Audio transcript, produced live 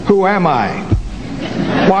Who am I?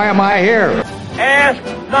 Why am I here? Ask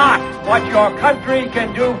not what your country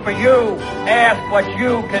can do for you. Ask what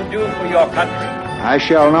you can do for your country. I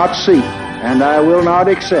shall not seek, and I will not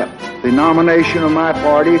accept the nomination of my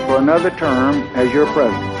party for another term as your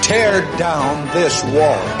president. Tear down this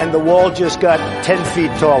wall. And the wall just got 10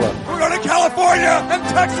 feet taller. We're going to California and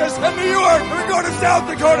Texas and New York. And we're going to South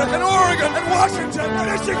Dakota and Oregon and Washington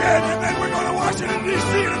and Michigan. And then we're going to Washington,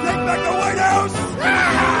 D.C. to take back the White House.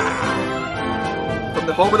 From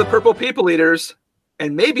the home of the Purple People Eaters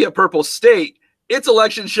and maybe a purple state, it's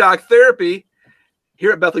Election Shock Therapy.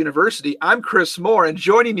 Here at Bethel University, I'm Chris Moore, and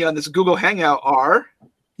joining me on this Google Hangout are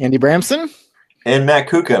Andy Bramson and Matt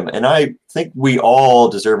Kukum. And I think we all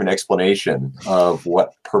deserve an explanation of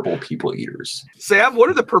what Purple People Eaters. Sam, what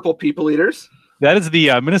are the Purple People Eaters? That is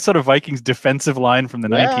the Minnesota Vikings defensive line from the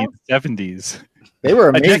 1970s. They were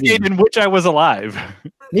amazing. A decade in which I was alive.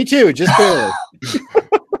 Me too, just barely.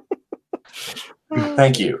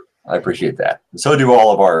 Thank you. I appreciate that. So do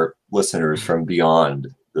all of our listeners from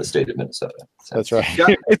beyond the state of Minnesota. So. That's right.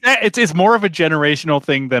 It's more of a generational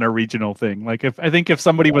thing than a regional thing. Like if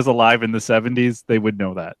somebody was alive in the 70s, they would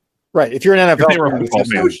know that. Right. If you're an NFL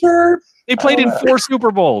fan, they played in 4 Super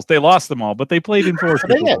Bowls. They lost them all, but they played in 4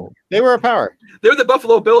 Super Bowls. They were a power. They were the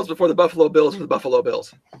Buffalo Bills before the Buffalo Bills were the Buffalo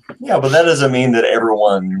Bills. Yeah, but that doesn't mean that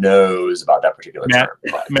everyone knows about that particular term.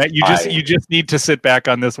 Matt, you just need to sit back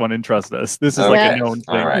on this one and trust us. This is like a known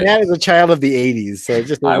thing. Right. Matt is a child of the 80s, so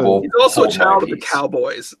just he's also a child of the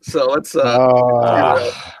Cowboys. So let's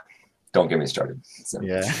don't get me started. So.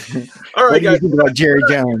 Yeah. All right, guys. About Jerry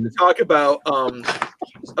Jones. Talk about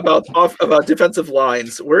defensive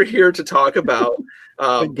lines. We're here to talk about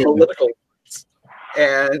political,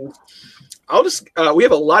 and I'll just we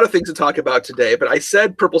have a lot of things to talk about today. But I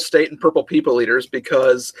said Purple State and Purple People Eaters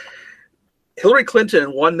because Hillary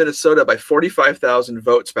Clinton won Minnesota by 45,000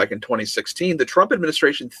 votes back in 2016. The Trump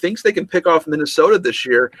administration thinks they can pick off Minnesota this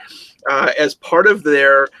year as part of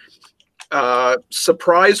their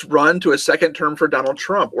surprise run to a second term for Donald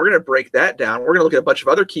Trump. We're going to break that down. We're going to look at a bunch of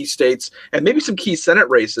other key states and maybe some key Senate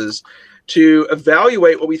races to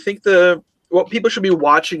evaluate what we think what people should be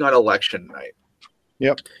watching on election night.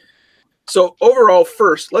 Yep. So overall,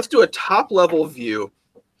 first, let's do a top level view.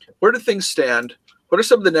 Where do things stand? What are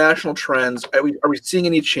some of the national trends? Are we seeing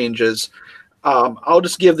any changes? I'll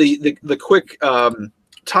just give the quick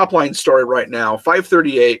top line story right now.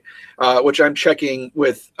 538, which I'm checking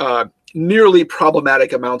with nearly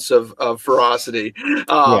problematic amounts of ferocity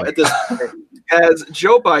at this point, has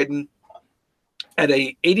Joe Biden at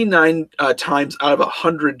a 89 times out of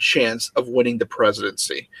 100 chance of winning the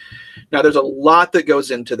presidency. Now, there's a lot that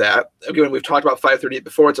goes into that. Again, we've talked about 538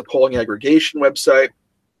 before. It's a polling aggregation website,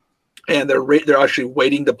 and they're actually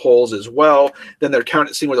weighting the polls as well. Then they're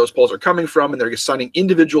seeing where those polls are coming from, and they're assigning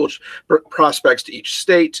individual prospects to each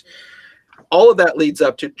state. All of that leads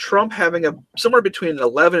up to Trump having somewhere between an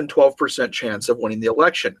 11 and 12% chance of winning the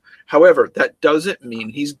election. However, that doesn't mean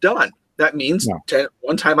he's done. That means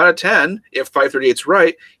 1 time out of 10, if 538's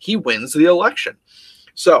right, he wins the election.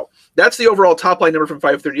 So that's the overall top line number from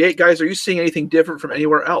 538. Guys, are you seeing anything different from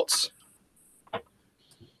anywhere else?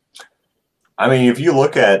 I mean, if you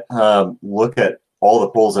look at all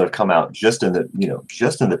the polls that have come out just in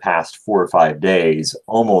the past 4 or 5 days,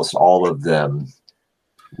 almost all of them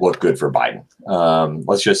look good for Biden.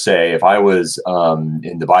 Let's just say if I was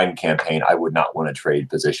in the Biden campaign, I would not want to trade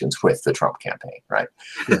positions with the Trump campaign, right?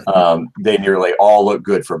 They nearly all look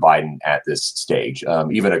good for Biden at this stage,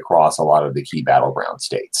 even across a lot of the key battleground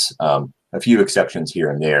states. A few exceptions here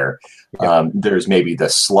and there. There's maybe the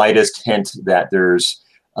slightest hint that there's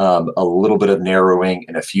a little bit of narrowing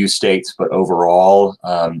in a few states, but overall,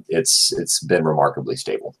 it's been remarkably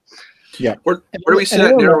stable. Yeah. Where do we see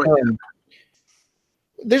that narrowing?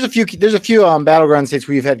 There's a few battleground states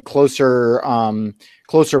we've had closer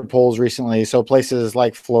polls recently. So places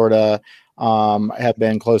like Florida have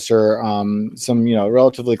been closer. Some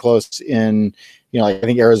relatively close in like I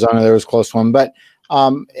think Arizona there was a close one, but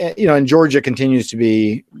and Georgia continues to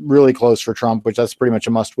be really close for Trump, which that's pretty much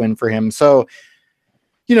a must win for him. So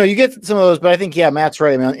you get some of those, but I think, Matt's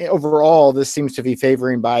right. I mean, overall, this seems to be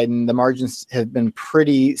favoring Biden. The margins have been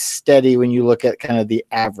pretty steady when you look at kind of the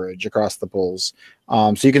average across the polls.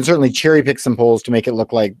 So you can certainly cherry pick some polls to make it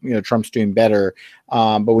look like, Trump's doing better.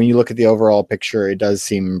 But when you look at the overall picture, it does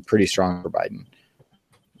seem pretty strong for Biden.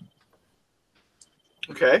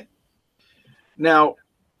 Okay. Now,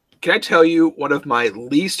 can I tell you one of my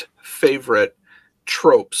least favorite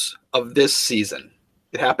tropes of this season?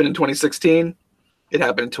 It happened in 2016. It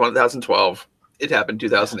happened in 2012. It happened in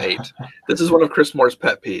 2008. This is one of Chris Moore's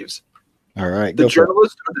pet peeves. All right. The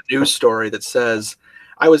journalist or the news story that says,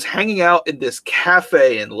 I was hanging out in this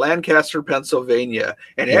cafe in Lancaster, Pennsylvania,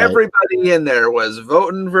 and Right. everybody in there was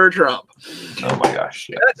voting for Trump. Oh my gosh.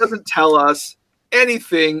 Yeah. That doesn't tell us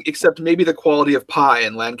anything except maybe the quality of pie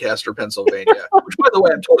in Lancaster, Pennsylvania, which, by the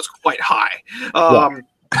way, I'm told is quite high.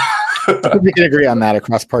 We can agree on that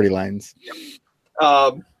across party lines.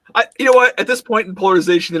 You know what? At this point in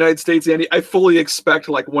polarization in the United States, Andy, I fully expect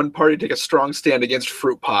like one party to take a strong stand against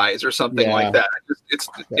fruit pies or something like that.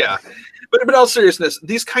 Yeah. But in all seriousness,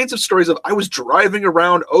 these kinds of stories of I was driving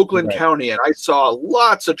around Oakland County and I saw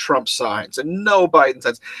lots of Trump signs and no Biden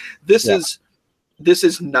signs. This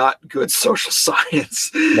is not good social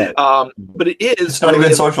science. But it is. It's not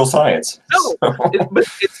even social science. No, but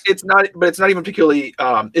it's not. But it's not even particularly.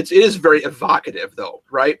 It is very evocative, though,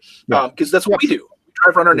 right? Because that's what we do.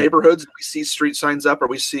 Drive around our neighborhoods, and we see street signs up, or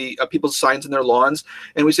we see people's signs in their lawns,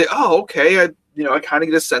 and we say, "Oh, okay, I kind of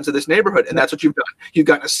get a sense of this neighborhood," and that's what you've done. You've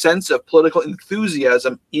gotten a sense of political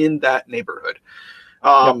enthusiasm in that neighborhood.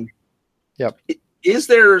 Is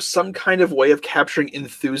there some kind of way of capturing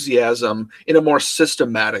enthusiasm in a more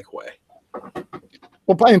systematic way?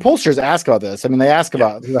 Well, I mean, pollsters ask about this. I mean, they ask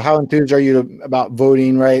about how enthused are you about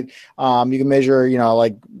voting, right? You can measure,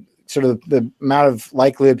 like sort of the amount of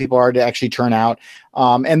likelihood people are to actually turn out.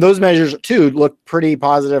 And those measures too look pretty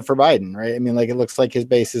positive for Biden, right? I mean, like it looks like his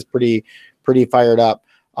base is pretty fired up.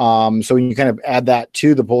 So when you kind of add that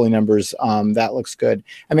to the polling numbers, that looks good.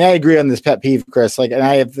 I mean, I agree on this pet peeve, Chris. Like, and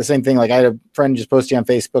I have the same thing. Like, I had a friend just posting on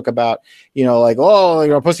Facebook about,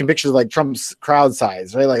 posting pictures of like Trump's crowd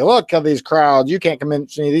size, right? Like, look at these crowds. You can't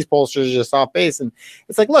convince any of these pollsters are just off base. And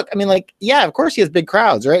it's like, look, I mean, like, yeah, of course he has big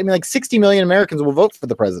crowds, right? I mean, like 60 million Americans will vote for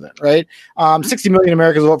the president, right? 60 million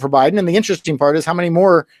Americans will vote for Biden. And the interesting part is how many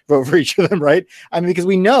more vote for each of them, right? I mean, because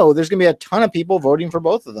we know there's going to be a ton of people voting for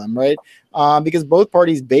both of them, right? Because both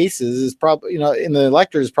parties' bases is probably, in the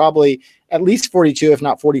electors, probably at least 42, if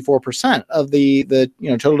not 44% of the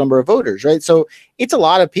total number of voters, right? So it's a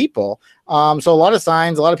lot of people. So a lot of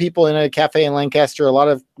signs, a lot of people in a cafe in Lancaster, a lot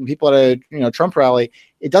of people at a Trump rally.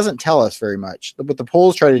 It doesn't tell us very much. What the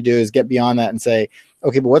polls try to do is get beyond that and say,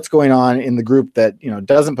 okay, but what's going on in the group that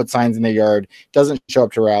doesn't put signs in their yard, doesn't show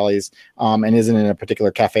up to rallies, and isn't in a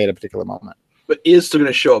particular cafe at a particular moment. But is still going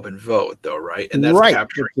to show up and vote, though, right? And that's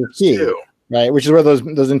capturing the key, right? Which is where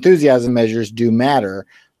those enthusiasm measures do matter.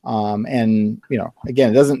 And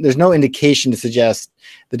again, there's no indication to suggest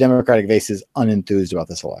the Democratic base is unenthused about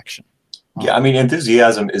this election. Yeah, I mean,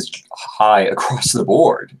 enthusiasm is high across the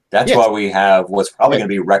board. That's why we have what's probably going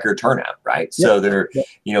to be record turnout, right? So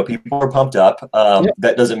people are pumped up.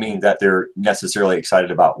 That doesn't mean that they're necessarily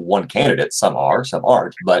excited about one candidate. Some are, some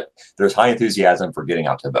aren't. But there's high enthusiasm for getting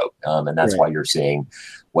out to vote, and that's why you're seeing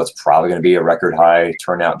what's probably going to be a record high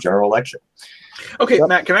turnout general election. Okay,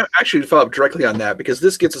 Matt, can I actually follow up directly on that? Because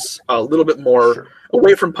this gets us a little bit more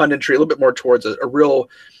away from punditry, a little bit more towards a real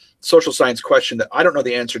social science question that I don't know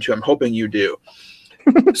the answer to. I'm hoping you do.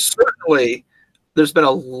 Certainly, there's been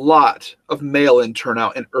a lot of mail-in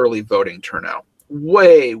turnout and early voting turnout.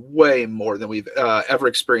 Way, way more than we've ever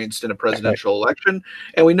experienced in a presidential election.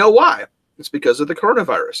 And we know why. It's because of the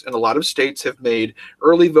coronavirus. And a lot of states have made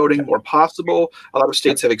early voting more possible. A lot of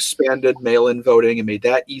states have expanded mail-in voting and made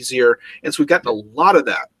that easier. And so we've gotten a lot of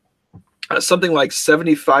that. Something like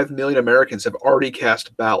 75 million Americans have already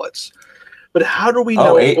cast ballots. But how do we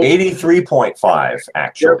know? 83.5,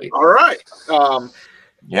 actually. Yep. All right.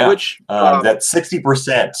 That's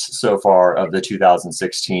 60% so far of the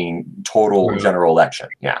 2016 total general election.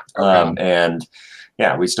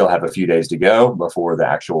 We still have a few days to go before the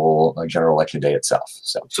actual general election day itself.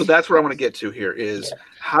 So that's where I want to get to here is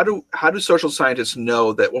how do social scientists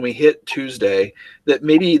know that when we hit Tuesday that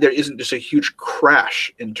maybe there isn't just a huge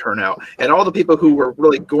crash in turnout and all the people who were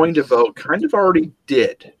really going to vote kind of already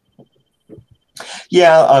did?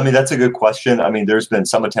 Yeah, I mean, that's a good question. I mean, there's been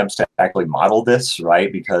some attempts to actually model this,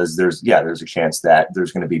 right? Because there's a chance that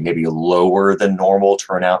there's going to be maybe lower than normal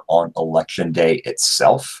turnout on election day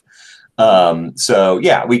itself.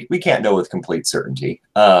 We can't know with complete certainty.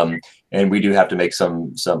 And we do have to make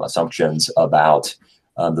some assumptions about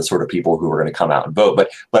the sort of people who are going to come out and vote.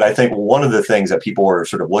 But I think one of the things that people are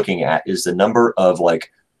sort of looking at is the number of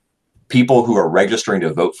people who are registering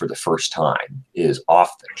to vote for the first time is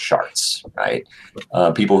off the charts, right?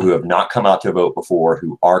 People who have not come out to vote before,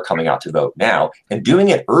 who are coming out to vote now and doing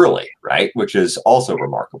it early, right? Which is also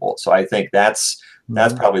remarkable. So I think that's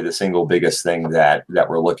probably the single biggest thing that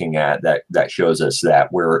we're looking at that shows us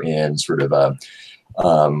that we're in sort of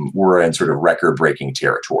record-breaking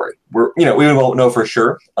territory. We won't know for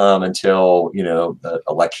sure until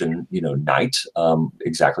election night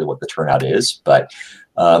exactly what the turnout is, but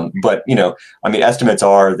But, I mean, estimates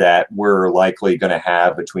are that we're likely going to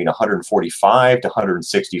have between 145 to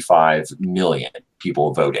 165 million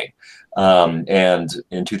people voting. And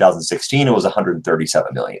in 2016, it was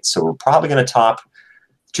 137 million. So we're probably going to top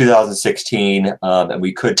 2016, and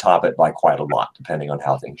we could top it by quite a lot, depending on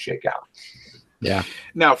how things shake out. Yeah.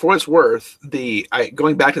 Now, for what it's worth,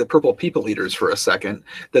 going back to the Purple People Eaters for a second,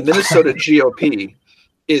 the Minnesota GOP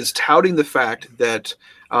is touting the fact that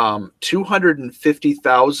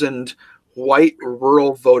 250,000 white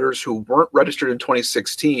rural voters who weren't registered in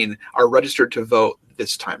 2016 are registered to vote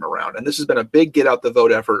this time around. And this has been a big get out the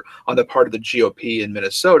vote effort on the part of the GOP in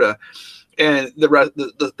Minnesota. And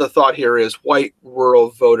the thought here is white rural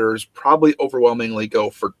voters probably overwhelmingly go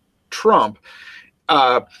for Trump.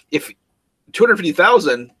 If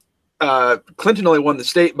 250,000, Clinton only won the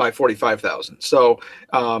state by 45,000. So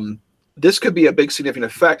this could be a big significant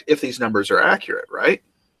effect if these numbers are accurate, right?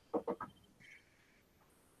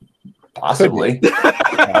 Possibly.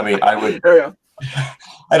 I mean, I would. There you go.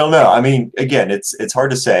 I don't know. I mean, again, it's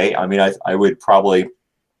hard to say. I mean, I would probably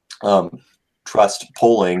trust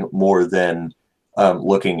polling more than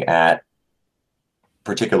looking at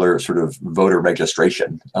particular sort of voter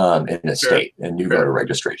registration in a state and new voter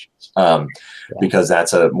registrations, because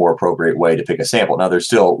that's a more appropriate way to pick a sample. Now, there's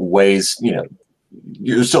still ways,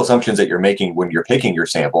 there's still assumptions that you're making when you're picking your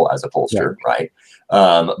sample as a pollster, right?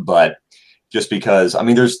 But just because, I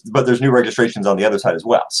mean, there's new registrations on the other side as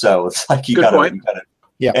well. So it's like you gotta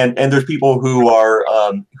and there's people who are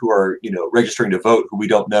registering to vote who we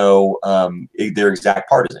don't know their exact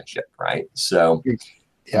partisanship, right? So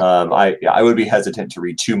I would be hesitant to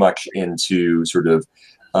read too much into sort of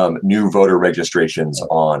new voter registrations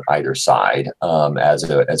on either side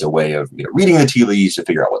as a way of reading the tea leaves to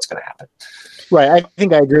figure out what's going to happen. Right. I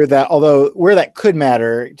think I agree with that. Although where that could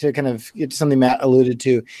matter, to kind of get to something Matt alluded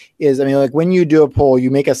to, is, I mean, like when you do a poll, you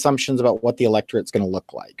make assumptions about what the electorate's going to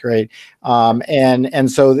look like, right? And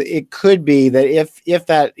so it could be that if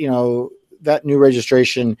that, that new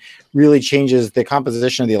registration really changes the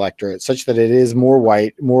composition of the electorate such that it is more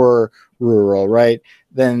white, more rural, right?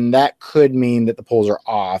 Then that could mean that the polls are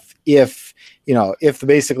off if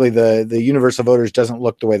basically the universe of voters doesn't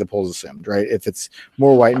look the way the polls assumed, right? If it's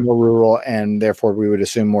more white and more rural, and therefore we would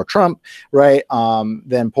assume more Trump, right?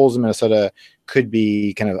 Then polls in Minnesota could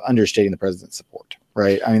be kind of understating the president's support,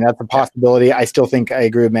 right? I mean, that's a possibility. I still think I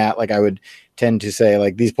agree with Matt. Like, I would tend to say,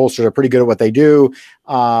 like, these pollsters are pretty good at what they do.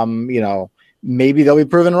 Maybe they'll be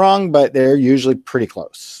proven wrong, but they're usually pretty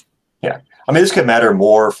close. Yeah. I mean, this could matter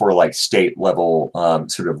more for like state level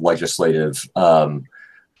sort of legislative,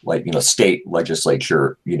 state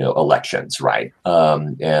legislature, elections, right?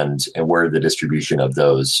 And where the distribution of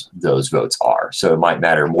those votes are. So it might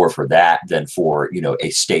matter more for that than for, a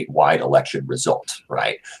statewide election result,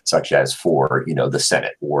 right? Such as for, the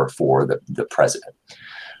Senate or for the president.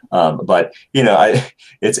 But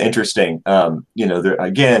it's interesting.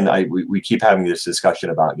 We keep having this discussion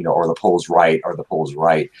about are the polls right? Are the polls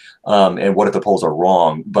right? And what if the polls are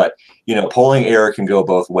wrong? But polling error can go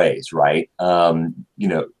both ways, right?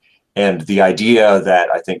 And the idea that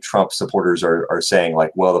I think Trump supporters are saying,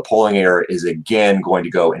 like, well, the polling error is again going to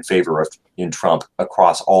go in favor of Trump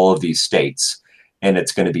across all of these states, and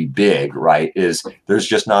it's going to be big, right? There's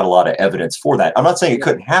just not a lot of evidence for that. I'm not saying it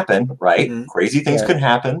couldn't happen, right? Mm-hmm. Crazy things could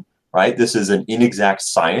happen, right? This is an inexact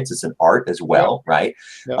science. It's an art as well, right?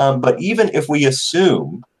 But even if we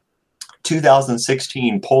assume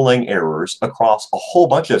 2016 polling errors across a whole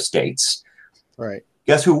bunch of states, right?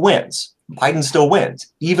 Guess who wins? Biden still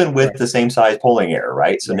wins, even with the same size polling error,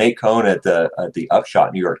 right? So Nate Cohn at the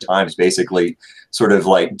Upshot New York Times basically sort of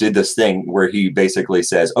like did this thing where he basically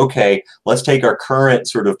says, okay, let's take our current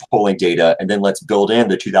sort of polling data and then let's build in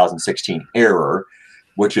the 2016 error,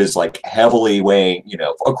 which is like heavily weighing,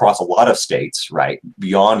 across a lot of states, right?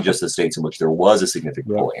 Beyond just the states in which there was a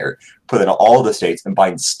significant polling error, put in all the states, and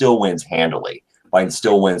Biden still wins handily. Biden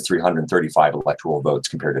still wins 335 electoral votes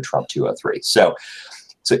compared to Trump 203. So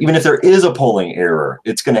even if there is a polling error,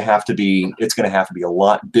 it's going to have to be a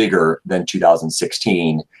lot bigger than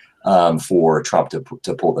 2016 for Trump to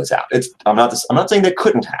pull this out. I'm not saying that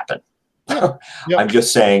couldn't happen. I'm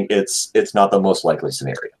just saying it's not the most likely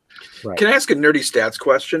scenario. Right. Can I ask a nerdy stats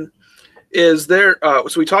question? Is there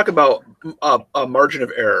so we talk about a margin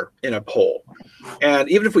of error in a poll, and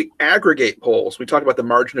even if we aggregate polls, we talk about the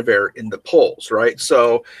margin of error in the polls, right?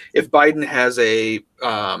 So if Biden has a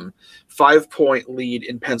 5-point lead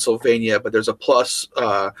in Pennsylvania, but there's a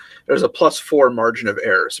 +4 margin of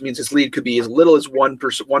error. So it means his lead could be as little as 1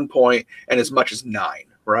 point and as much as 9,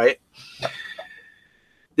 right?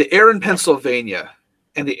 The error in Pennsylvania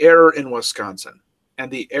and the error in Wisconsin and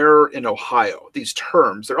the error in Ohio, these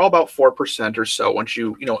terms, they're all about 4% or so once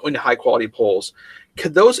you know, in high quality polls.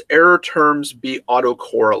 Could those error terms be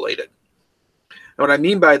autocorrelated? And what I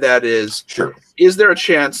mean by that is, Sure. Is there a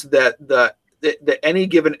chance that that any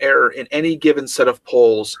given error in any given set of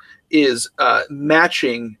polls is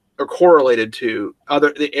matching or correlated to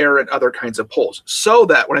the error in other kinds of polls? So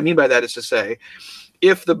that, what I mean by that is to say,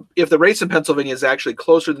 if the race in Pennsylvania is actually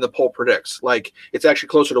closer than the poll predicts, like it's actually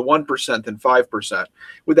closer to 1% than 5%,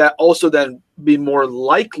 would that also then be more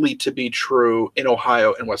likely to be true in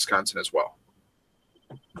Ohio and Wisconsin as well?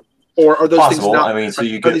 Or are those Possible. things not? I mean, so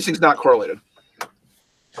you are could, these things not correlated?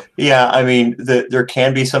 Yeah, I mean, there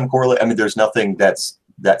can be some correlate. I mean, there's nothing that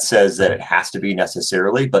says that it has to be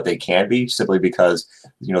necessarily, but they can be, simply because,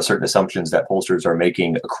 you know, certain assumptions that pollsters are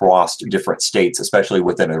making across different states, especially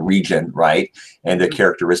within a region, right? And the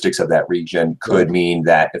characteristics of that region could mean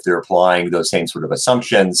that if they're applying those same sort of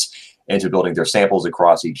assumptions into building their samples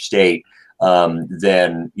across each state,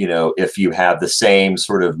 then, you know, if you have the same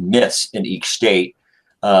sort of miss in each state,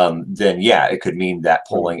 then yeah, it could mean that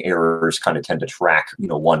polling errors kind of tend to track, you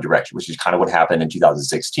know, one direction, which is kind of what happened in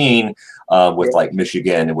 2016 with like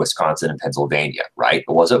Michigan and Wisconsin and Pennsylvania, right?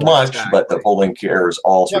 It wasn't much, but the polling errors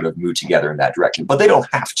all sort of move together in that direction, but they don't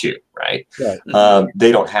have to, right?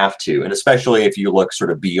 They don't have to. And especially if you look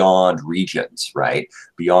sort of beyond regions, right?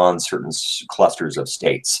 Beyond certain clusters of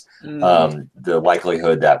states, the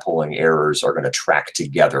likelihood that polling errors are going to track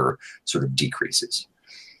together sort of decreases.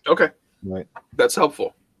 Okay. Right. That's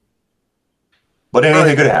helpful. But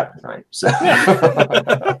anything could happen, right? So.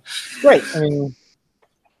 Right. I mean,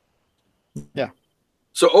 yeah.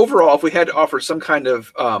 So overall, if we had to offer some kind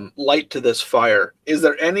of light to this fire, is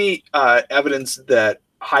there any evidence that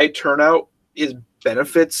high turnout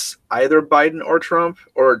benefits either Biden or Trump,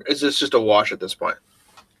 or is this just a wash at this point?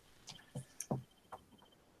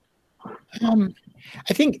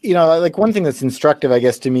 I think, you know, like one thing that's instructive, I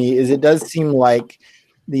guess, to me is it does seem like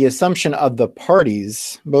the assumption of the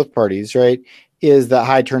parties, both parties, right, is that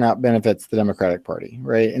high turnout benefits the Democratic Party,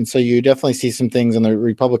 right? And so you definitely see some things on the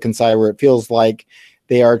Republican side where it feels like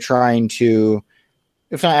they are trying to,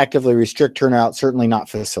 if not actively restrict turnout, certainly not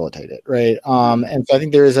facilitate it, right? And so I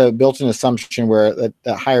think there is a built-in assumption where that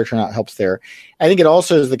higher turnout helps there. I think it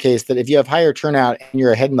also is the case that if you have higher turnout and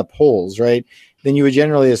you're ahead in the polls, right, then you would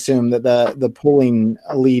generally assume that the polling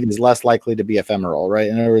lead is less likely to be ephemeral, right?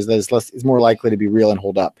 In other words, that it's more likely to be real and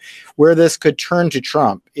hold up. Where this could turn to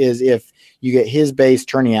Trump is if you get his base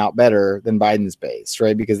turning out better than Biden's base,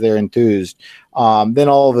 right? Because they're enthused. Then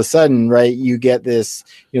all of a sudden, right, you get this,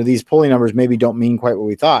 you know, these polling numbers maybe don't mean quite what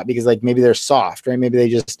we thought, because like maybe they're soft, right? Maybe they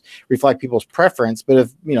just reflect people's preference. But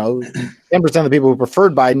if, you know, 10% of the people who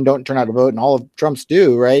preferred Biden don't turn out to vote and all of Trump's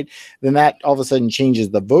do, right, then that all of a sudden changes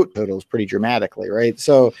the vote totals pretty dramatically, right?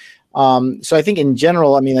 So I think in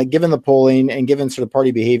general, I mean, like given the polling and given sort of party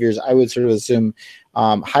behaviors, I would sort of assume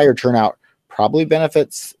higher turnout probably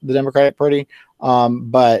benefits the Democratic Party.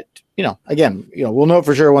 But, you know, again, you know, we'll know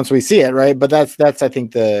for sure once we see it, right? But that's I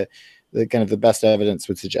think the kind of the best evidence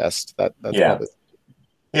would suggest that's probably.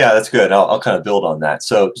 Yeah, that's good. I'll kind of build on that.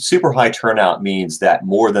 So super high turnout means that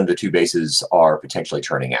more than the two bases are potentially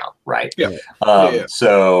turning out, right? Yeah.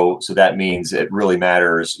 So that means it really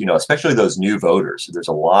matters, you know, especially those new voters. There's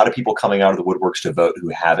a lot of people coming out of the woodworks to vote who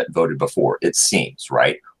haven't voted before, it seems,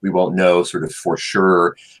 right? We won't know sort of for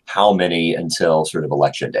sure how many until sort of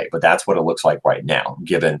election day, but that's what it looks like right now,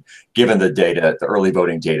 given the data, the early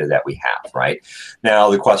voting data that we have, right? Now,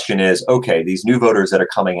 the question is, okay, these new voters that are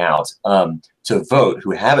coming out to vote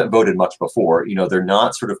who haven't voted much before, you know, they're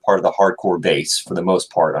not sort of part of the hardcore base for the most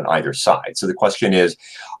part on either side. So the question is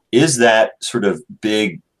that sort of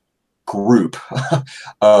big group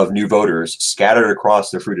of new voters scattered across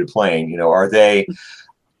the fruited plain, you know, are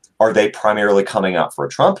they primarily coming out for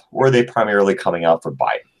Trump, or are they primarily coming out for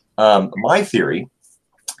Biden? My theory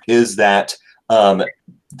is that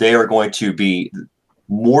they are going to be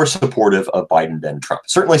more supportive of Biden than Trump.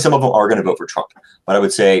 Certainly some of them are going to vote for Trump, but I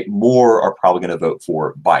would say more are probably going to vote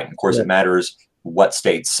for Biden. Of course, it matters what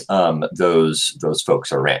states those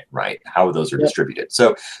folks are in, right? How those are distributed.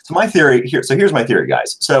 So my theory here, so here's my theory,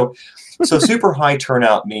 guys. So super high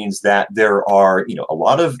turnout means that there are, you know, a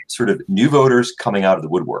lot of sort of new voters coming out of the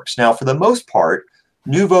woodworks. Now, for the most part,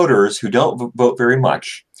 new voters who don't vote very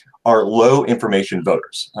much are low information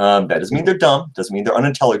voters. That doesn't mean they're dumb, doesn't mean they're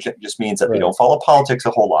unintelligent, it just means that they don't follow politics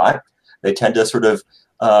a whole lot. They tend to sort of,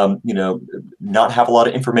 you know, not have a lot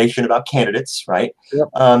of information about candidates, right?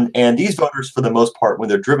 And these voters, for the most part, when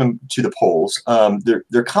they're driven to the polls,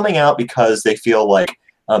 they're coming out because they feel like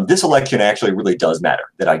this election actually really does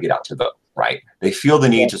matter, that I get out to vote, right? They feel the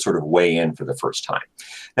need to sort of weigh in for the first time.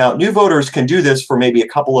 Now, new voters can do this for maybe a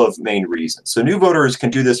couple of main reasons. So new voters can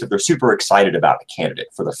do this if they're super excited about a candidate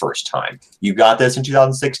for the first time. You got this in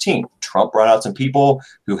 2016. Trump brought out some people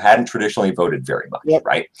who hadn't traditionally voted very much,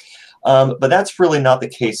 right? But that's really not the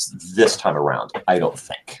case this time around, I don't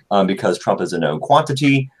think, because Trump is a known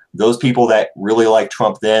quantity. Those people that really like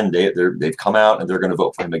Trump then, they've come out and they're going to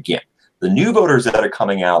vote for him again. The new voters that are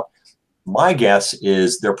coming out, my guess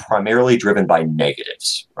is they're primarily driven by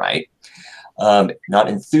negatives, right? Not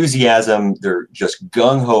enthusiasm. They're just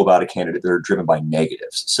gung-ho about a candidate. They're driven by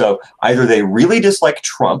negatives. So either they really dislike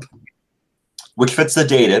Trump, which fits the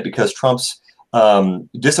data because Trump's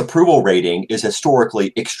disapproval rating is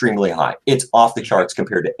historically extremely high. It's off the charts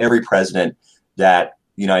compared to every president that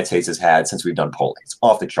the United States has had since we've done polling. It's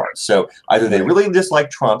off the charts. So either they really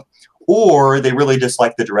dislike Trump or they really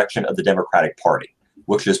dislike the direction of the Democratic Party,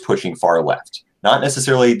 which is pushing far left. Not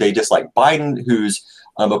necessarily they dislike Biden, whose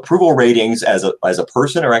approval ratings as a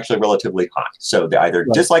person are actually relatively high. So they either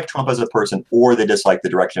dislike Trump as a person or they dislike the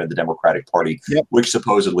direction of the Democratic Party, which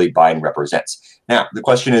supposedly Biden represents. Now, the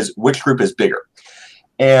question is, which group is bigger?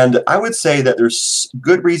 And I would say that there's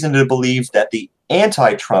good reason to believe that the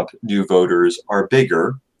anti-Trump new voters are a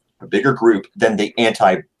bigger group than the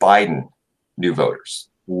anti-Biden new voters.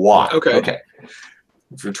 Why? Okay.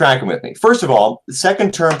 If you're tracking with me. First of all,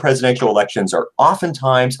 second-term presidential elections are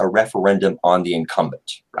oftentimes a referendum on the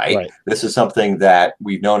incumbent, right? This is something that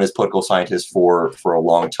we've known as political scientists for a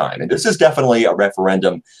long time. And this is definitely a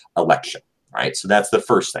referendum election, right? So that's the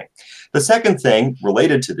first thing. The second thing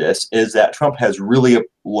related to this is that Trump has really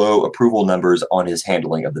low approval numbers on his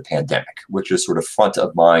handling of the pandemic, which is sort of front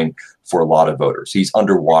of mind for a lot of voters. He's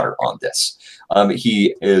underwater on this.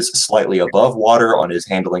 He is slightly above water on his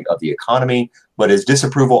handling of the economy, but his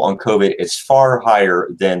disapproval on COVID is far higher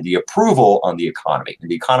than the approval on the economy. And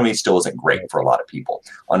the economy still isn't great for a lot of people.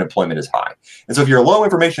 Unemployment is high. And so if you're a low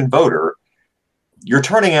information voter, you're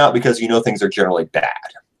turning out because you know things are generally bad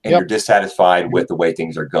and you're dissatisfied with the way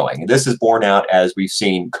things are going. And this is borne out as we've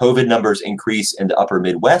seen COVID numbers increase in the upper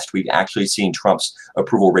Midwest. We've actually seen Trump's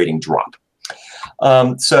approval rating drop.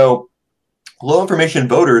 So low information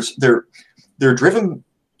voters, they're driven,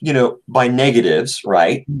 by negatives,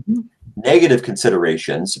 right? Negative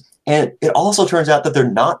considerations. And it also turns out that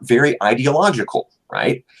they're not very ideological,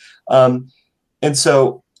 right? And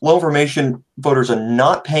so low information voters are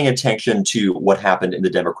not paying attention to what happened in the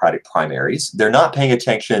Democratic primaries. They're not paying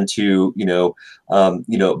attention to,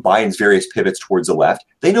 Biden's various pivots towards the left.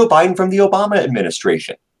 They know Biden from the Obama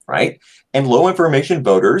administration, right? And low information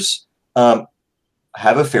voters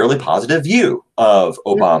have a fairly positive view of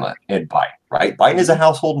Obama and Biden, right? Biden is a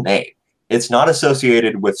household name. It's not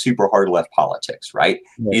associated with super hard left politics, right?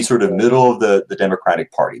 He's sort of middle of the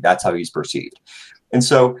Democratic Party. That's how he's perceived. And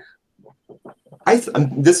so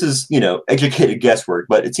this is, educated guesswork,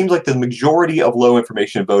 but it seems like the majority of low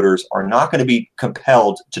information voters are not going to be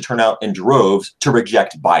compelled to turn out in droves to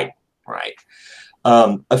reject Biden, right?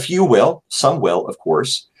 A few will, some will, of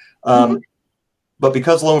course. But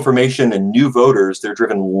because low information and new voters, they're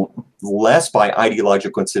driven less by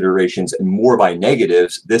ideological considerations and more by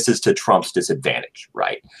negatives, this is to Trump's disadvantage,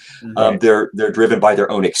 right? They're driven by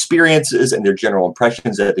their own experiences and their general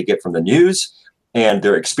impressions that they get from the news. And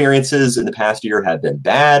their experiences in the past year have been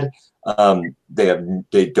bad.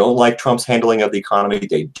 They don't like Trump's handling of the economy.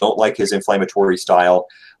 They don't like his inflammatory style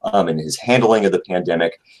and his handling of the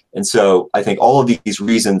pandemic. And so I think all of these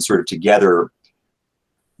reasons sort of together,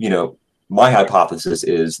 my hypothesis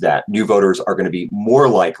is that new voters are going to be more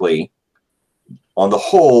likely, on the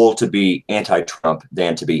whole, to be anti-Trump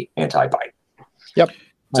than to be anti-Biden.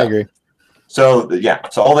 I agree. So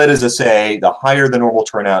all that is to say, the higher the normal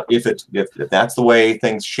turnout, if that's the way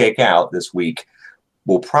things shake out this week,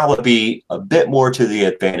 will probably be a bit more to the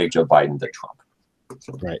advantage of Biden than Trump.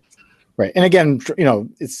 Right. And again,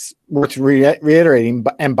 it's worth reiterating,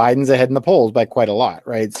 and Biden's ahead in the polls by quite a lot,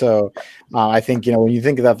 right? So I think, when you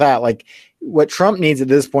think about that, like what Trump needs at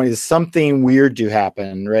this point is something weird to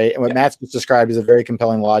happen, right? And what Matt's just described is a very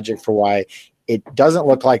compelling logic for why it doesn't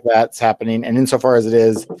look like that's happening. And insofar as it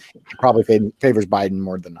is, it probably favors Biden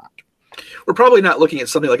more than not. We're probably not looking at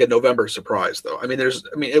something like a November surprise, though.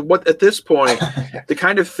 At this point, the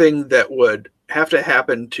kind of thing that would have to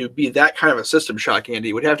happen to be that kind of a system shock,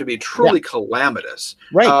 Andy, would have to be truly calamitous.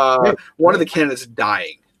 One of the candidates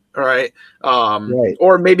dying,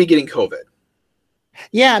 or maybe getting COVID.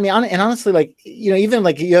 Yeah, and honestly, even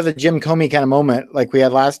like you have a Jim Comey kind of moment like we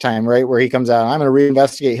had last time, right, where he comes out, I'm going to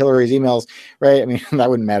reinvestigate Hillary's emails, right? I mean, that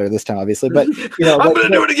wouldn't matter this time, obviously, but I'm going to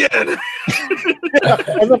do it again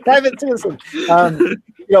as a private citizen.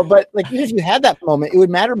 but like even if you had that moment, it would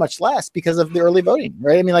matter much less because of the early voting,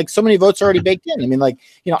 right? I mean, like so many votes are already baked in. I mean, like,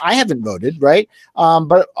 I haven't voted, right?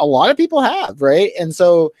 But a lot of people have, right? And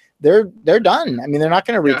so they're done. I mean, they're not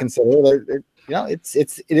going to reconsider. They're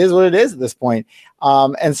it is what it is at this point.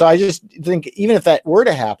 And so I just think even if that were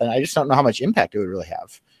to happen, I just don't know how much impact it would really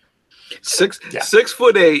have.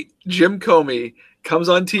 6'8" Jim Comey comes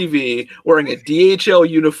on TV wearing a DHL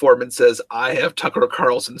uniform and says, "I have Tucker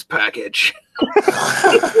Carlson's package."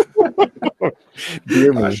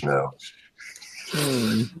 Dear me. Gosh, no.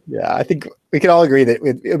 Yeah, I think we can all agree that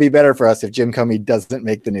it would be better for us if Jim Comey doesn't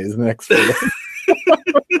make the news in the next 4 days.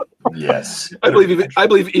 Yes, I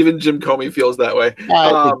believe even Jim Comey feels that way.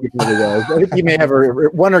 I think he really does. I think he may have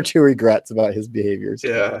one or two regrets about his behaviors.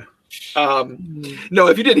 Yeah. No,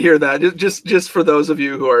 if you didn't hear that, just for those of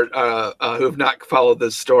you who are who have not followed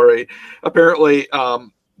this story, apparently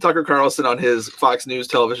Tucker Carlson on his Fox News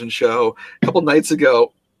television show a couple nights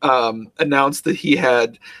ago announced that he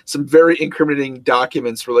had some very incriminating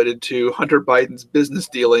documents related to Hunter Biden's business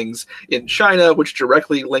dealings in China, which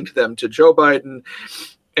directly linked them to Joe Biden,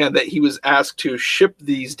 and that he was asked to ship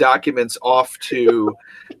these documents off to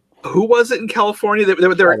who was it in California? They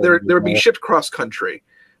were being shipped cross country.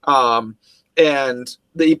 And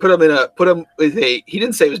he put him with he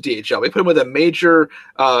didn't say it was DHL. He put him with a major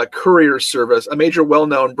courier service, a major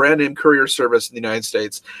well-known brand name courier service in the United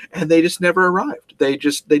States, and they just never arrived. They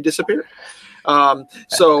disappeared.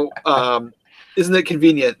 Isn't it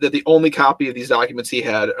convenient that the only copy of these documents he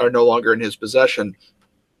had are no longer in his possession?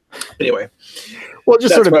 Anyway, well, just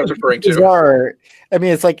that's sort of what I was referring to. Bizarre. I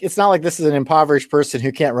mean, it's not like this is an impoverished person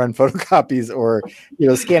who can't run photocopies or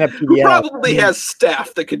scan a PDF. Who probably has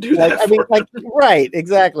staff that could do that. I mean, right,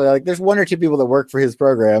 exactly. Like, there's one or two people that work for his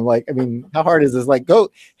program. Like, I mean, how hard is this? Like, go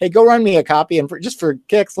run me a copy, and just for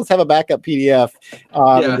kicks, let's have a backup PDF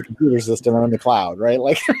in the computer system or in the cloud, right?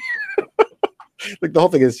 Like. Like the whole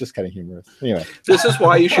thing is just kind of humorous. Anyway, this is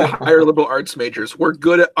why you should hire liberal arts majors. We're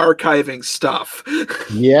good at archiving stuff.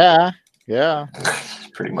 Yeah,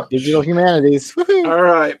 pretty much. Digital humanities. Woo-hoo. All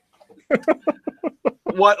right.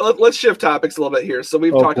 Let's shift topics a little bit here. So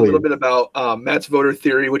we've talked a little bit about Matt's voter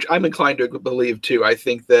theory, which I'm inclined to believe too. I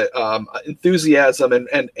think that enthusiasm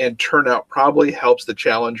and turnout probably helps the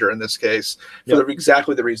challenger in this case for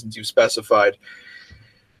exactly the reasons you specified.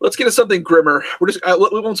 Let's get to something grimmer. We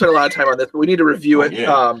won't spend a lot of time on this, but we need to review it.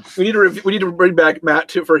 We need to bring back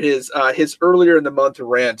Matt for his earlier in the month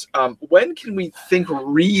rant. When can we think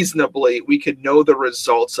reasonably we could know the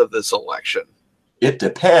results of this election? It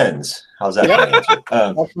depends. How's that my answer?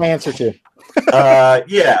 That's my answer too.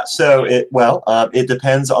 So it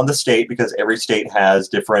depends on the state because every state has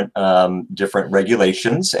different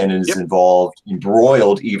regulations and is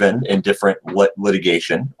embroiled even in different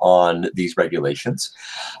litigation on these regulations.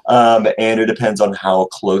 And it depends on how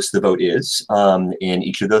close the vote is in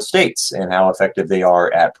each of those states and how effective they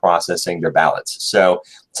are at processing their ballots. So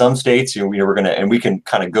some states, we're going to, and we can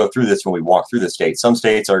kind of go through this when we walk through the states. Some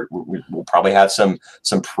states will probably have some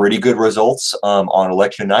pretty good results on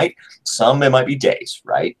election night. Some it might be days,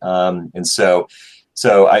 right? And so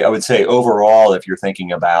I would say overall, if you're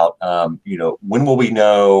thinking about, when will we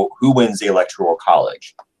know who wins the Electoral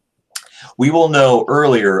College? We will know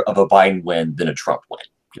earlier of a Biden win than a Trump win.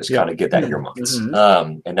 Just kind of get that in your minds.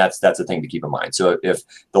 And that's the thing to keep in mind. So if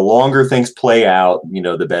the longer things play out,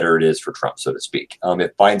 the better it is for Trump, so to speak.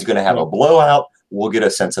 If Biden's going to have a blowout, we'll get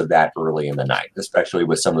a sense of that early in the night, especially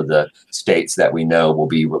with some of the states that we know will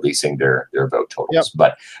be releasing their vote totals.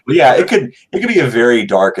 But yeah, it could be a very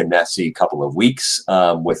dark and messy couple of weeks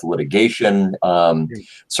with litigation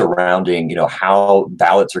surrounding, how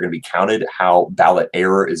ballots are going to be counted, how ballot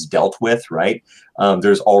error is dealt with, right?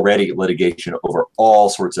 There's already litigation over all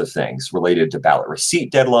sorts of things related to ballot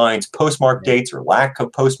receipt deadlines, postmark dates or lack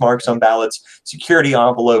of postmarks on ballots, security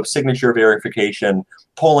envelopes, signature verification,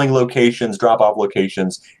 polling locations, drop-off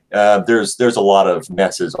locations. There's a lot of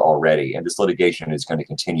messes already, and this litigation is going to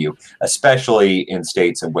continue, especially in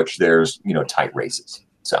states in which there's tight races.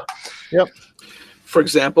 So, For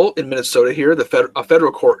example, in Minnesota here, a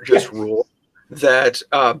federal court just ruled that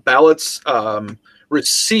ballots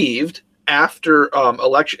received after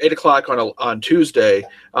election 8 o'clock on Tuesday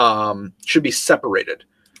should be separated,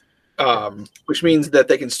 which means that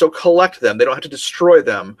they can still collect them. They don't have to destroy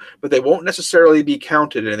them, but they won't necessarily be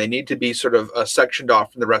counted, and they need to be sort of sectioned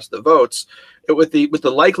off from the rest of the votes. With the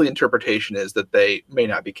likely interpretation is that they may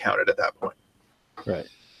not be counted at that point. Right.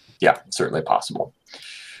 Yeah, certainly possible.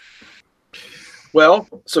 Well,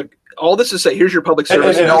 so all this to say, here's your public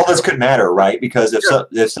service. And all this could matter, right? Because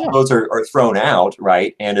if some votes are thrown out,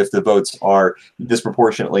 right, and if the votes are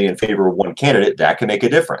disproportionately in favor of one candidate, that can make a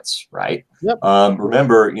difference, right? Yep.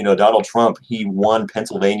 Remember, Donald Trump, he won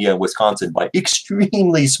Pennsylvania and Wisconsin by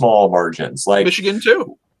extremely small margins, like Michigan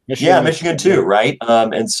too. Michigan too, right?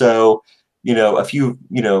 And so, a few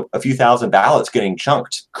thousand ballots getting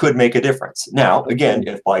chunked could make a difference. Now, again,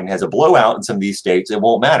 if Biden has a blowout in some of these states, it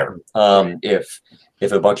won't matter.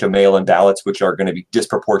 If a bunch of mail-in ballots, which are going to be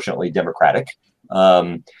disproportionately Democratic,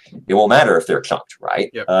 it won't matter if they're chunked, right?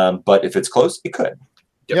 Yep. But if it's close, it could.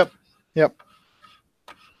 Yep.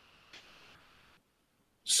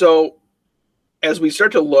 So, as we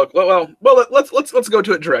start to look, let's go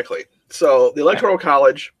to it directly. So, the Electoral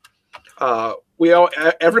College,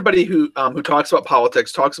 everybody who talks about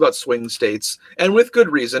politics talks about swing states, and with good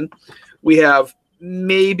reason. We have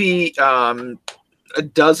maybe a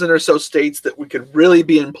dozen or so states that we could really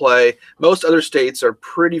be in play. Most other states are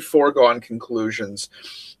pretty foregone conclusions.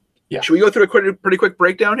 Yeah. Should we go through a pretty quick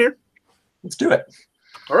breakdown here? Let's do it.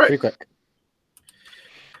 All right. Pretty quick.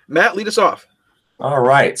 Matt, lead us off. All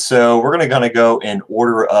right. So we're going to go in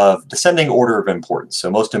descending order of importance. So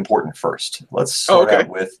most important first. Let's start out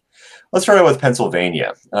with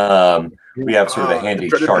Pennsylvania. We have sort of a handy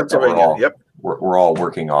chart that we're all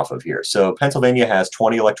working off of here. So Pennsylvania has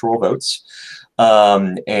 20 electoral votes.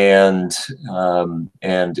 And in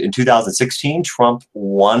 2016, Trump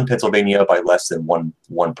won Pennsylvania by less than 1%,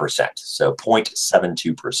 so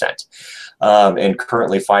 0.72%. And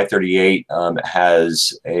currently 538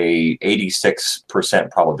 has a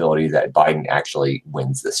 86% probability that Biden actually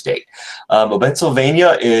wins the state. But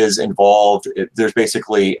Pennsylvania is involved. There's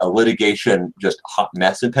basically a litigation, just hot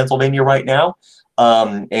mess in Pennsylvania right now.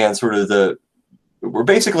 And sort of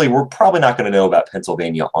we're probably not going to know about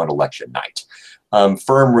Pennsylvania on election night.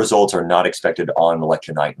 Firm results are not expected on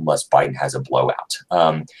election night unless Biden has a blowout,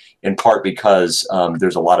 in part because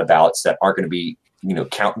there's a lot of ballots that aren't going to be,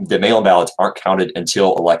 the mail-in ballots aren't counted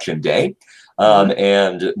until election day.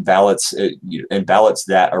 And ballots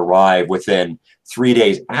that arrive within 3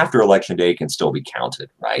 days after election day can still be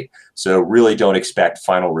counted, right? So really don't expect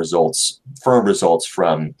firm results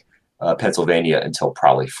from Pennsylvania until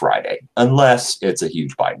probably Friday, unless it's a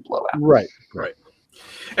huge Biden blowout. Right.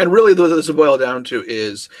 And really, what this will boil down to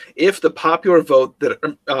is if the popular vote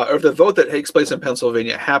or the vote that takes place in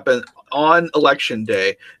Pennsylvania happen on election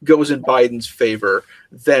day goes in Biden's favor,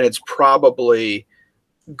 then it's probably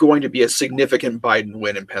going to be a significant Biden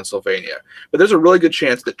win in Pennsylvania. But there's a really good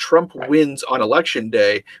chance that Trump wins on election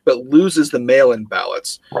day, but loses the mail-in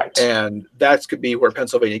ballots. Right. And that could be where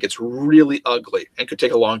Pennsylvania gets really ugly and could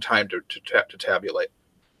take a long time to tabulate.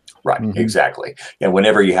 Right, exactly. And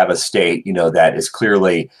whenever you have a state, that is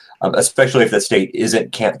clearly, especially if the state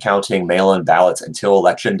isn't counting mail-in ballots until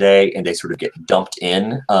election day, and they sort of get dumped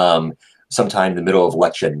in sometime in the middle of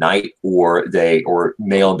election night, or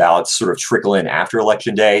mail-in ballots sort of trickle in after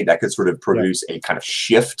election day, that could sort of produce a kind of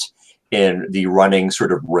shift in the running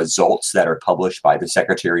sort of results that are published by the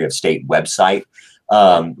Secretary of State website,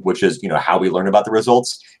 which is, how we learn about the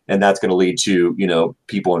results. And that's going to lead to,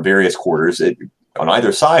 people in various quarters on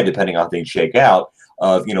either side, depending on how things shake out,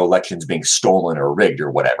 of elections being stolen or rigged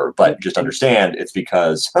or whatever. But just understand it's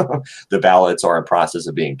because the ballots are in process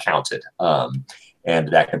of being counted,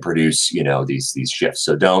 and that can produce these shifts.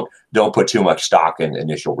 So don't put too much stock in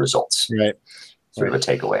initial results. Right. Sort of a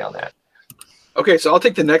takeaway on that. Okay, so I'll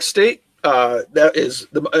take the next state. That is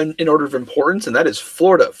in order of importance, and that is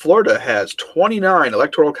Florida. Florida has 29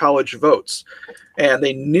 Electoral College votes, and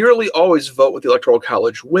they nearly always vote with the Electoral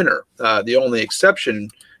College winner. The only exception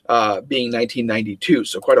being 1992,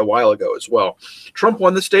 so quite a while ago as well. Trump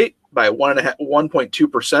won the state by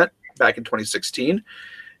 1.2% back in 2016.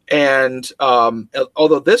 And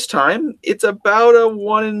although this time it's about a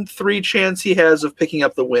 1 in 3 chance he has of picking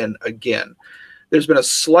up the win again. There's been a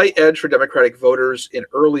slight edge for Democratic voters in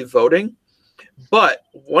early voting, but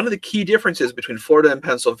one of the key differences between Florida and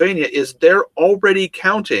Pennsylvania is they're already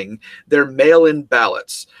counting their mail-in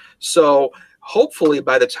ballots. So hopefully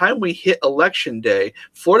by the time we hit election day,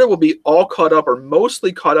 Florida will be all caught up or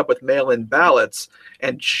mostly caught up with mail-in ballots,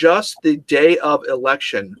 and just the day of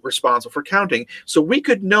election responsible for counting. So we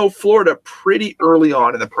could know Florida pretty early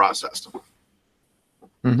on in the process.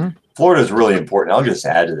 Florida Florida is really important. I'll just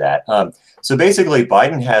add to that. So basically,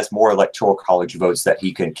 Biden has more electoral college votes that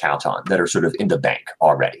he can count on that are sort of in the bank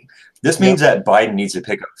already. This means that Biden needs to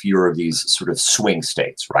pick up fewer of these sort of swing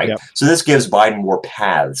states, right? Yep. So this gives Biden more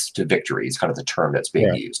paths to victory is kind of the term that's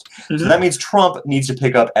being used. So that means Trump needs to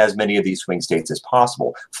pick up as many of these swing states as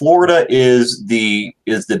possible. Florida is the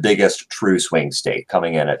biggest true swing state,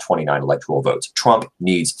 coming in at 29 electoral votes. Trump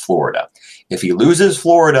needs Florida. If he loses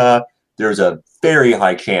Florida, there's a very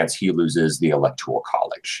high chance he loses the electoral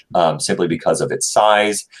college simply because of its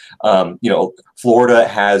size. Florida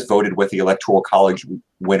has voted with the electoral college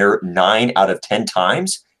winner 9 out of 10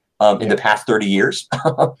 times in the past 30 years.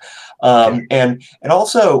 And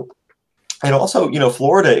also,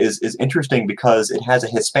 Florida is interesting because it has a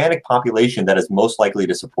Hispanic population that is most likely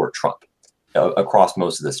to support Trump across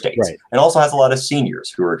most of the states, and also has a lot of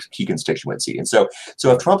seniors who are key constituency. And so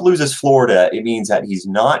if Trump loses Florida, it means that he's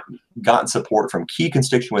not gotten support from key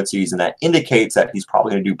constituencies, and that indicates that he's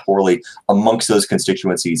probably going to do poorly amongst those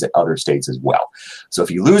constituencies in other states as well. So if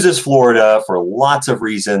he loses Florida for lots of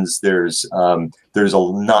reasons, there's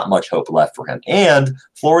not much hope left for him. And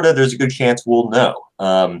Florida, there's a good chance we'll know.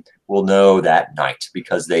 We'll know that night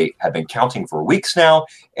because they have been counting for weeks now,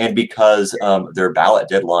 and because their ballot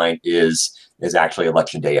deadline is actually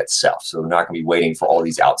election day itself. So they're not going to be waiting for all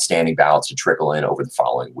these outstanding ballots to trickle in over the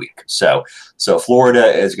following week. So Florida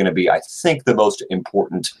is going to be, I think, the most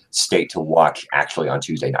important state to watch actually on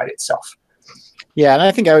Tuesday night itself. Yeah, and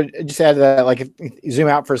I think I would just add to that, like, if you zoom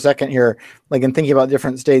out for a second here, like, in thinking about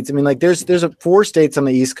different states, I mean, like, there's 4 states on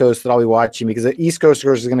the East Coast that I'll be watching because the East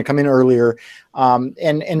Coasters is going to come in earlier, and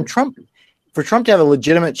for Trump to have a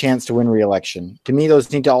legitimate chance to win re-election, to me,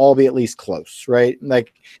 those need to all be at least close, right?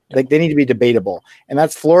 Like they need to be debatable, and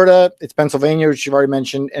that's Florida, it's Pennsylvania, which you've already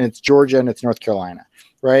mentioned, and it's Georgia, and it's North Carolina,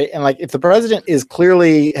 right? And like, if the president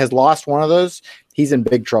has lost one of those, he's in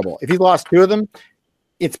big trouble. If he's lost 2 of them,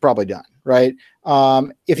 it's probably done, right?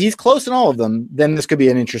 If he's close in all of them, then this could be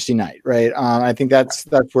an interesting night, right? I think that's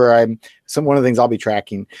where one of the things I'll be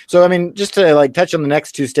tracking. So, I mean, just to like touch on the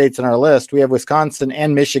next 2 states on our list, we have Wisconsin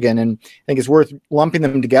and Michigan, and I think it's worth lumping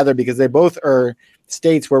them together because they both are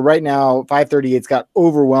states where right now 538's got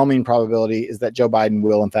overwhelming probability is that Joe Biden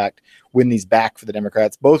will in fact win these back for the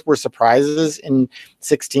Democrats. Both were surprises in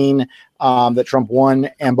 2016 that Trump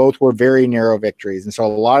won, and both were very narrow victories, and so a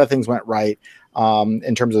lot of things went right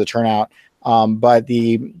in terms of the turnout. But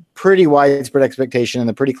the pretty widespread expectation and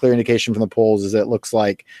the pretty clear indication from the polls is that it looks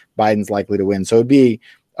like Biden's likely to win. So it'd be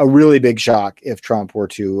a really big shock if Trump were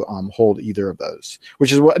to hold either of those,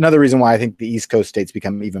 which is another reason why I think the East Coast states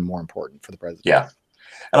become even more important for the president. Yeah.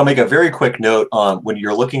 And I'll make a very quick note on when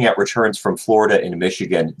you're looking at returns from Florida and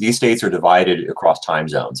Michigan, these states are divided across time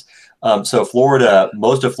zones. So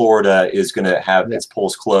most of Florida is going to have its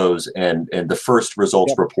polls close, and the first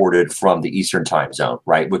results reported from the Eastern time zone,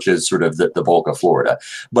 right, which is sort of the bulk of Florida.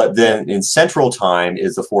 But then in Central time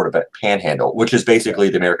is the Florida Panhandle, which is basically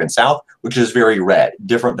the American South, which is very red,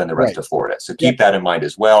 different than the rest of Florida. So keep that in mind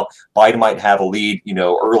as well. Biden might have a lead,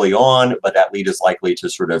 early on, but that lead is likely to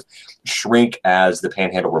sort of shrink as the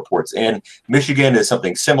Panhandle reports in. Michigan is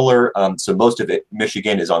something similar. So most of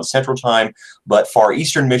Michigan is on Central time, but far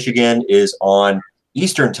Eastern Michigan is on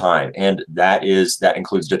Eastern time, and that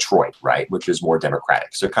includes Detroit, right, which is more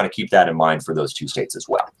Democratic. So kind of keep that in mind for those 2 states as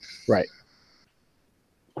well. Right.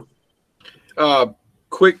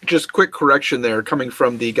 Quick correction there, coming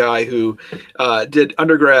from the guy who did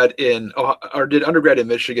undergrad in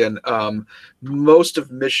Michigan. Most of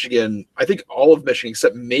Michigan, I think all of Michigan,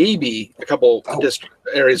 except maybe a couple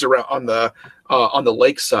areas around on the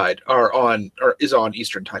lake side, is on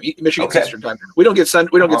Eastern time. Michigan's Eastern time. We don't get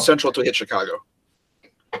Central until we hit Chicago.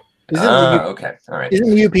 Okay, all right.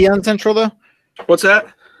 Isn't the UP on Central though? What's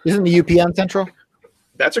that? Isn't the UP on Central?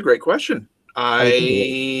 That's a great question.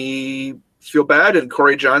 I feel bad, and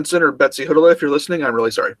Corey Johnson or Betsy Hoodala, if you're listening, I'm really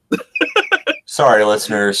sorry. Sorry,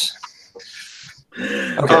 listeners.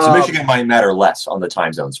 Okay, so Michigan might matter less on the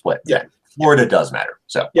time zone split. Yeah, Florida does matter.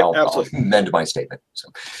 So I'll amend my statement. So,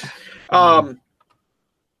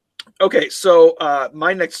 okay, so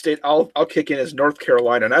my next state I'll kick in is North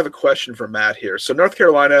Carolina, and I have a question for Matt here. So North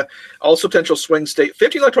Carolina, also potential swing state,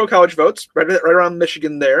 50 electoral college votes, right around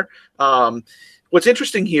Michigan there. What's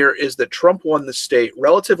interesting here is that Trump won the state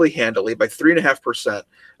relatively handily by 3.5%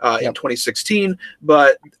 in 2016.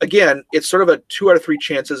 But again, it's sort of a 2 out of 3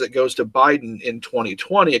 chances it goes to Biden in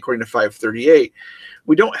 2020, according to 538.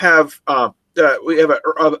 We don't have we have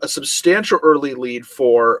a substantial early lead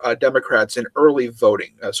for Democrats in early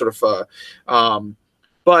voting,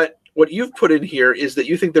 but what you've put in here is that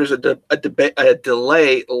you think there's a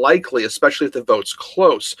delay likely, especially if the vote's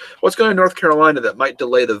close. What's going on in North Carolina that might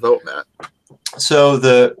delay the vote, Matt? So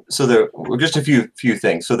just a few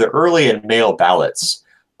things. So the early and mail ballots,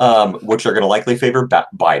 which are going to likely favor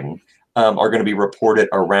Biden, are going to be reported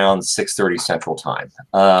around 6:30 Central Time.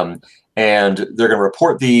 And they're going to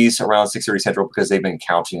report these around 6:30 Central because they've been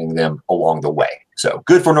counting them along the way. So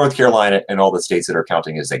good for North Carolina and all the states that are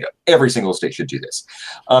counting as they go. Every single state should do this.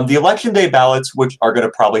 The election day ballots, which are going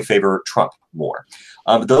to probably favor Trump more.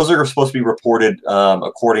 Those are supposed to be reported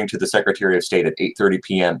according to the Secretary of State at 8:30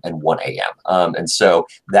 p.m. and 1 a.m. And so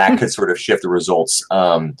that could sort of shift the results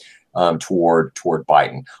toward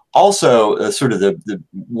Biden. Also, sort of the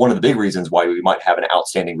one of the big reasons why we might have an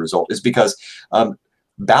outstanding result is because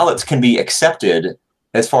ballots can be accepted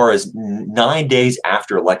as far as 9 days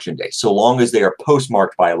after Election Day. So long as they are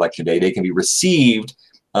postmarked by Election Day, they can be received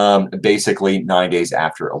basically 9 days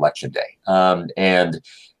after Election Day.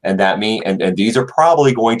 And that and these are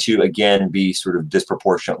probably going to again be sort of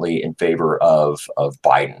disproportionately in favor of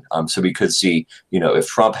Biden. So we could see, if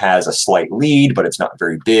Trump has a slight lead, but it's not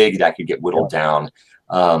very big, that could get whittled down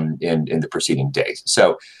in the preceding days.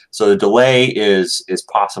 So the delay is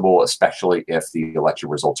possible, especially if the election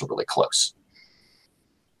results are really close.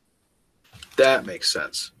 That makes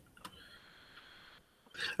sense.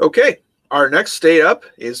 Okay, our next state up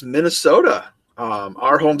is Minnesota,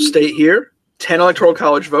 our home state here. 10 electoral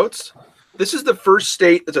college votes. This is the first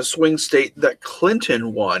state that's a swing state that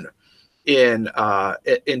Clinton won in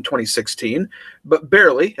 2016, but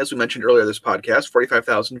barely, as we mentioned earlier this podcast,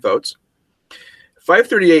 45,000 votes.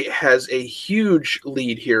 538 has a huge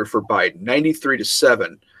lead here for Biden,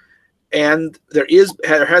 93-7. And there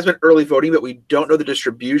has been early voting, but we don't know the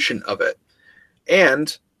distribution of it.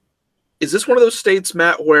 And is this one of those states,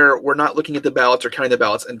 Matt, where we're not looking at the ballots or counting the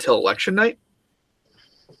ballots until election night?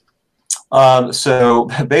 So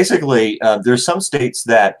basically, there's some states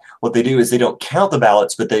that what they do is they don't count the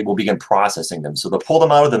ballots, but they will begin processing them. So they'll pull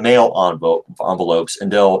them out of the mail envelopes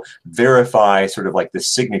and they'll verify sort of like the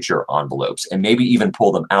signature envelopes and maybe even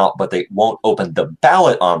pull them out, but they won't open the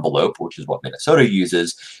ballot envelope, which is what Minnesota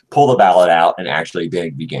uses, pull the ballot out and actually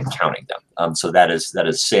they begin counting them. So that is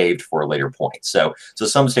saved for a later point. So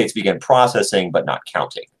some states begin processing, but not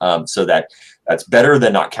counting. So that's better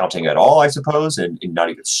than not counting at all, I suppose, and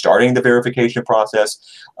not even starting the verification process,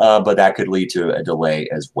 but that could lead to a delay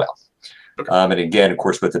as well. And again, of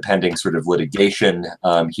course, with the pending sort of litigation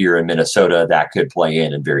here in Minnesota, that could play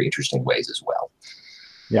in very interesting ways as well.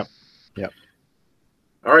 Yep.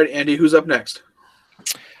 All right, Andy, who's up next?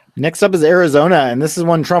 Next up is Arizona, and this is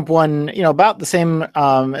one Trump won, about the same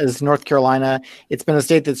as North Carolina. It's been a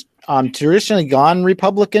state that's traditionally gone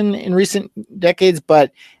Republican in recent decades,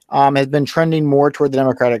 but has been trending more toward the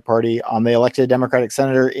Democratic Party. They elected a Democratic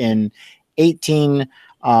senator in 2018.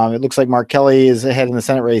 It looks like Mark Kelly is ahead in the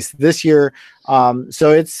Senate race this year.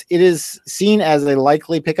 So it is seen as a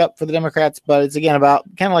likely pickup for the Democrats, but it's again about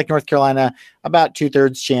kind of like North Carolina, about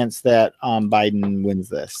 2/3 chance that Biden wins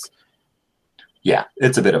this. Yeah,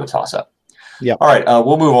 it's a bit of a toss-up. Yeah. All right,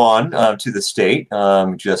 we'll move on to the state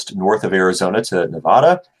just north of Arizona to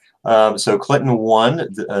Nevada. So Clinton won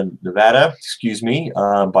Nevada,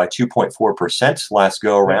 by 2.4% last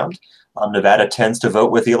go around. Nevada tends to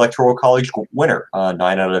vote with the Electoral College winner 9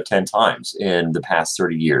 out of 10 times in the past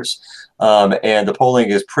 30 years. And the polling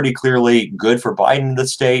is pretty clearly good for Biden in the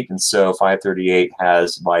state. And so 538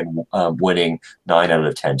 has Biden winning 9 out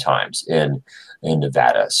of 10 times in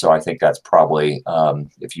Nevada. So I think that's probably,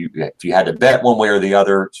 if you had to bet one way or the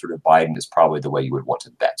other, sort of Biden is probably the way you would want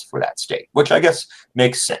to bet for that state, which I guess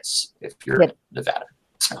makes sense if you're in Nevada.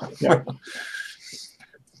 Yep.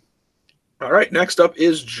 All right, next up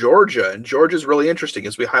is Georgia, and Georgia is really interesting.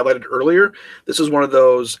 As we highlighted earlier, this is one of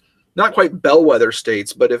those not quite bellwether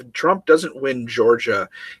states, but if Trump doesn't win Georgia,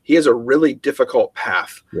 he has a really difficult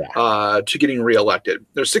path to getting reelected.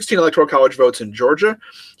 There's 16 Electoral College votes in Georgia.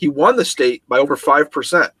 He won the state by over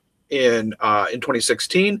 5% in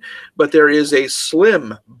 2016, but there is a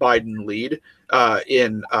slim Biden lead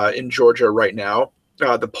in Georgia right now.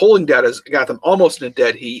 The polling data has got them almost in a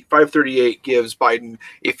dead heat. 538 gives Biden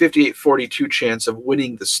a 58-42 chance of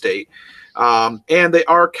winning the state. And they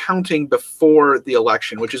are counting before the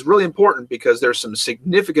election, which is really important because there's some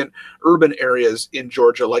significant urban areas in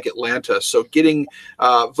Georgia like Atlanta. So getting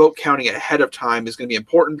vote counting ahead of time is going to be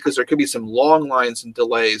important because there could be some long lines and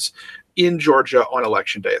delays in Georgia on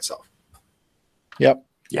election day itself. Yep.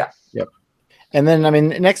 Yeah. Yep. And then,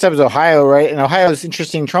 next up is Ohio, right? And Ohio is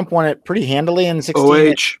interesting. Trump won it pretty handily in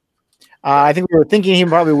 2016. OH. I think we were thinking he'd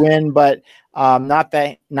probably win, but not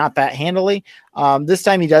that handily. This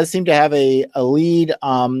time he does seem to have a lead.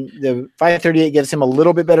 The 538 gives him a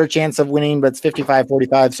little bit better chance of winning, but it's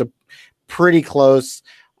 55-45, so pretty close.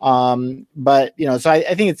 But so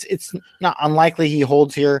I think it's not unlikely he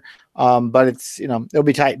holds here. But it's it'll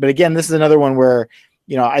be tight. But again, this is another one where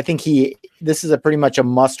I think this is a pretty much a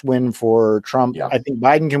must win for Trump. Yeah. I think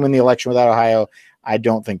Biden can win the election without Ohio. I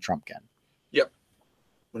don't think Trump can. Yep.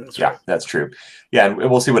 That's true. Yeah, and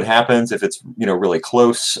we'll see what happens if it's really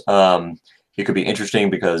close. It could be interesting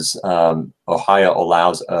because Ohio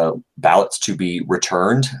allows ballots to be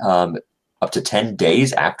returned up to 10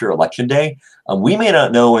 days after Election Day. We may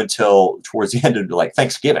not know until towards the end of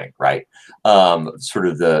Thanksgiving, right? Sort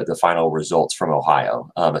of the final results from Ohio,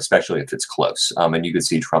 especially if it's close. And you could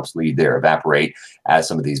see Trump's lead there evaporate as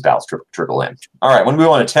some of these ballots trickle in. All right, when we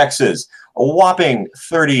move on to Texas, a whopping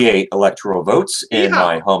 38 electoral votes in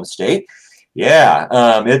my home state. Yeah,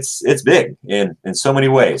 it's big in so many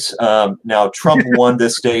ways. Now, Trump won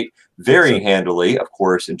this state very handily, of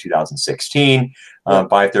course, in 2016.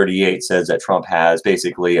 538 says that Trump has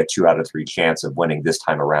basically a 2 out of 3 chance of winning this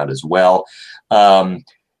time around as well.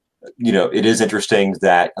 It is interesting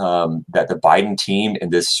that that the Biden team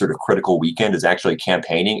in this sort of critical weekend is actually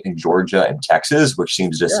campaigning in Georgia and Texas, which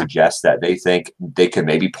seems to suggest that they think they could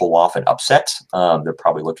maybe pull off an upset. They're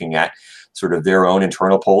probably looking at sort of their own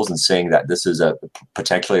internal polls and saying that this is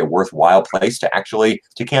potentially a worthwhile place to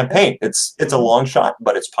campaign. It's a long shot,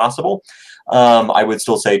 but it's possible. I would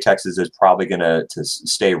still say Texas is probably going to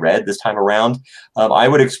stay red this time around. I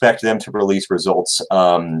would expect them to release results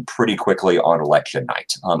pretty quickly on election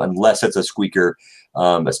night, unless it's a squeaker,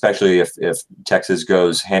 especially if Texas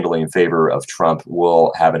goes handily in favor of Trump.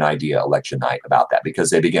 We'll have an idea election night about that because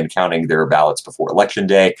they begin counting their ballots before Election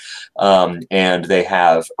Day. And they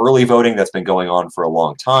have early voting that's been going on for a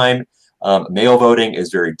long time. Mail voting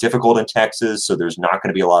is very difficult in Texas, so there's not going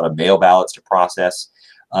to be a lot of mail ballots to process.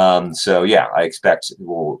 I expect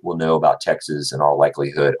we'll know about Texas in all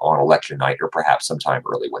likelihood on election night or perhaps sometime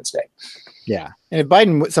early Wednesday. Yeah. And if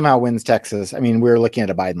Biden somehow wins Texas, I mean, we're looking at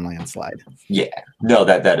a Biden landslide. Yeah. No,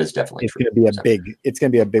 that is definitely it's true. It's going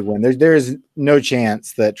to be a big win. There is no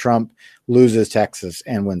chance that Trump loses Texas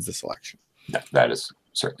and wins this election. No, that is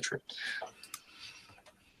certainly true.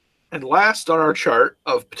 And last on our chart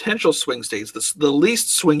of potential swing states, the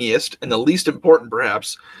least swingiest and the least important,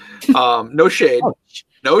 perhaps, no shade,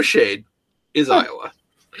 is Iowa.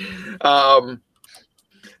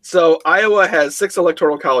 So Iowa has 6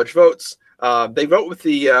 electoral college votes. They vote with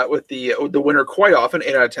the winner quite often,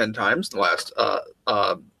 8 out of 10 times in the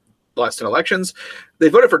last 10 elections. They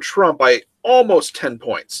voted for Trump by almost 10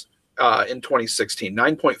 points in 2016,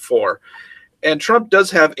 9.4. And Trump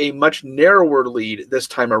does have a much narrower lead this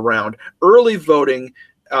time around. Early voting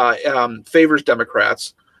favors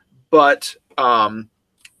Democrats, but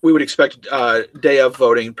we would expect day of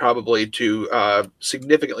voting probably to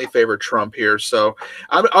significantly favor Trump here. So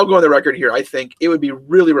I'll go on the record here. I think it would be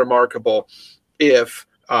really remarkable if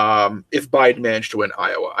Biden managed to win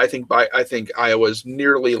Iowa. I think Iowa's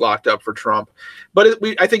nearly locked up for Trump, but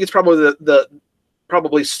I think it's probably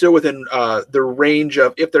probably still within the range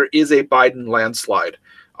of if there is a Biden landslide,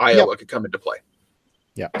 Iowa could come into play.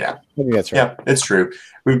 Yeah. I think that's right. Yeah, it's true.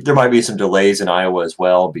 There might be some delays in Iowa as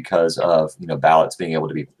well because of ballots being able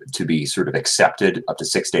to be sort of accepted up to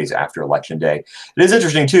 6 days after Election Day. It is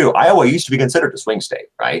interesting too. Iowa used to be considered a swing state,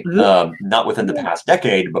 right? Mm-hmm. Not within the past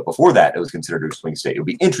decade, but before that, it was considered a swing state. It would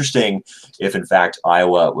be interesting if, in fact,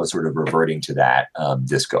 Iowa was sort of reverting to that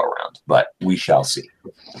this go around. But we shall see.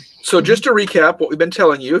 So just to recap, what we've been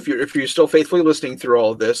telling you, if you're still faithfully listening through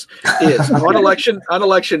all of this, is on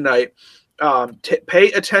election night.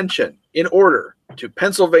 Pay attention in order to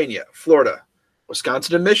Pennsylvania, Florida,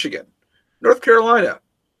 Wisconsin, and Michigan, North Carolina,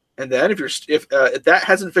 and then if that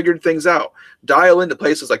hasn't figured things out, dial into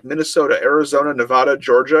places like Minnesota, Arizona, Nevada,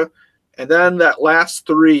 Georgia, and then that last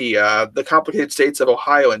 3, the complicated states of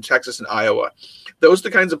Ohio and Texas and Iowa. Those are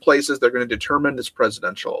the kinds of places that are going to determine this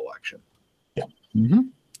presidential election. Yeah. Mm-hmm.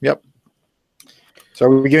 Yep. So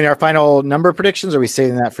are we giving our final number predictions, or are we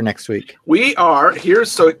saving that for next week? We are.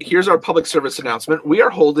 Here's our public service announcement. We are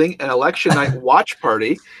holding an election night watch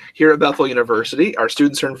party here at Bethel University. Our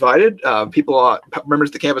students are invited. Members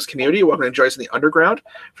of the campus community are welcome to join us in the underground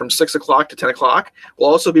from 6 o'clock to 10 o'clock. We'll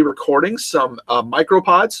also be recording some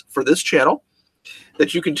micropods for this channel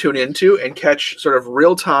that you can tune into and catch sort of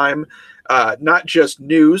real-time not just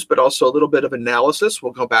news, but also a little bit of analysis.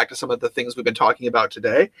 We'll go back to some of the things we've been talking about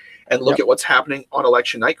today and look at what's happening on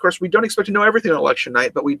election night. Of course, we don't expect to know everything on election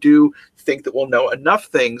night, but we do think that we'll know enough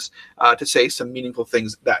things to say some meaningful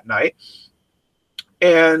things that night.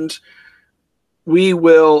 And we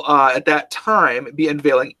will, at that time, be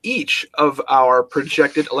unveiling each of our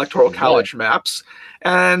projected electoral college maps.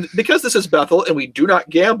 And because this is Bethel and we do not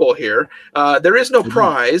gamble here, there is no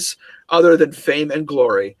prize other than fame and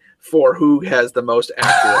glory for who has the most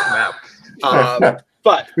accurate map.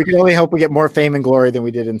 But we can only hope we get more fame and glory than we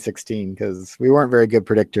did in 16, because we weren't very good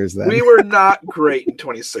predictors then. We were not great in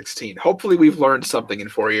 2016. Hopefully we've learned something in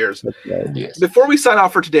 4 years. Yes. Before we sign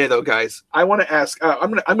off for today, though, guys, I want to ask,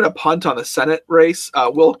 I'm gonna punt on the Senate race.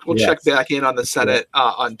 We'll check back in on the Senate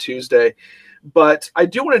on Tuesday. But I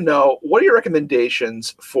do want to know, what are your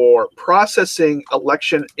recommendations for processing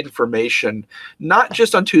election information, not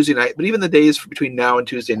just on Tuesday night, but even the days between now and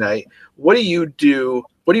Tuesday night? What do you do?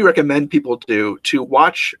 What do you recommend people do to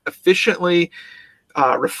watch efficiently,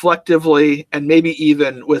 reflectively, and maybe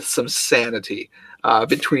even with some sanity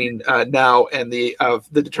between now and the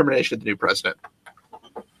determination of the new president?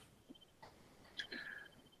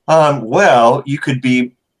 Well, you could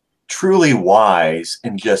be truly wise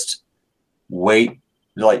and just wait,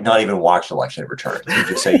 like not even watch election returns. You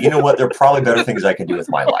just say, you know what, there are probably better things I can do with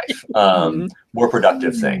my life, more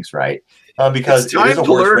productive things, right? Because it's time it is a to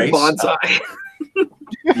horse learn race. bonsai.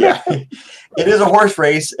 Yeah, it is a horse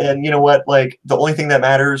race, and you know what? Like the only thing that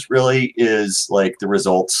matters really is like the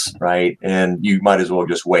results, right? And you might as well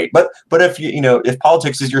just wait. But if if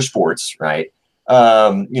politics is your sports, right?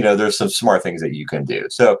 There's some smart things that you can do.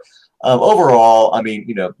 So. Overall, I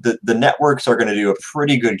mean, the networks are going to do a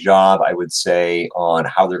pretty good job, I would say, on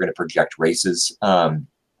how they're going to project races,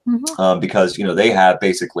 because they have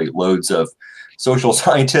basically loads of social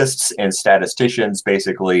scientists and statisticians.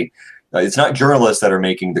 Basically, it's not journalists that are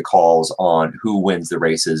making the calls on who wins the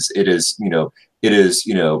races. It is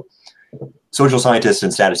social scientists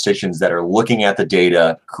and statisticians that are looking at the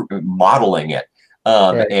data, modeling it.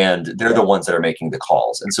 And they're the ones that are making the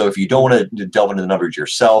calls. And so if you don't want to delve into the numbers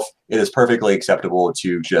yourself, it is perfectly acceptable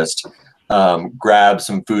to just grab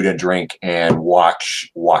some food and drink and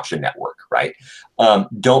watch a network, right?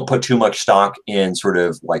 Don't put too much stock in sort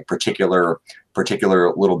of like particular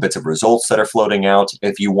little bits of results that are floating out.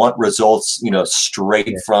 If you want results,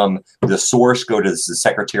 straight from the source, go to the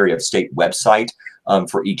Secretary of State website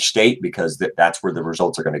for each state, because that's where the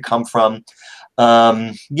results are going to come from.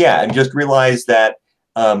 And just realize that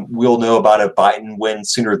we'll know about a Biden win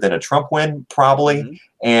sooner than a Trump win, probably.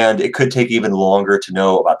 And it could take even longer to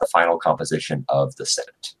know about the final composition of the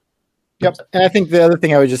Senate. Yep. And I think the other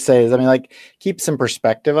thing I would just say is, keep some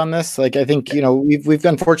perspective on this. Like, I think, we've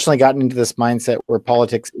unfortunately gotten into this mindset where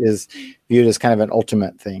politics is viewed as kind of an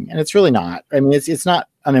ultimate thing. And it's really not. I mean, it's not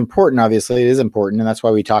unimportant. Obviously, it is important. And that's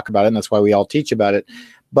why we talk about it. And that's why we all teach about it.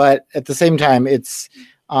 But at the same time, it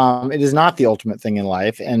is not the ultimate thing in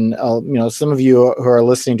life. And, some of you who are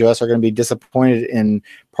listening to us are going to be disappointed in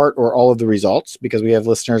part or all of the results, because we have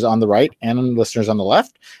listeners on the right and listeners on the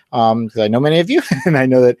left. Because I know many of you, and I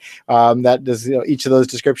know that that does, each of those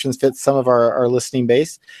descriptions fits some of our listening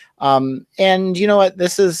base. And you know what,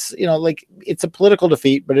 this is, it's a political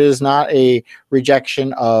defeat, but it is not a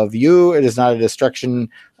rejection of you. It is not a destruction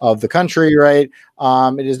of the country, right?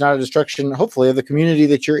 It is not a destruction, hopefully, of the community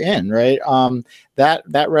that you're in, right?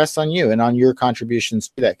 That rests on you and on your contributions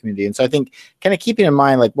to that community. And so I think kind of keeping in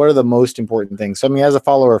mind, like, what are the most important things? So, as a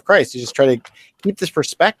follower of Christ, you just try to keep this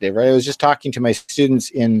perspective, right? I was just talking to my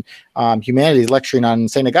students in humanities, lecturing on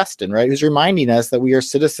St. Augustine, right? Who's reminding us that we are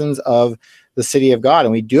citizens of the city of God,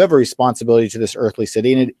 and we do have a responsibility to this earthly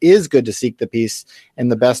city, and it is good to seek the peace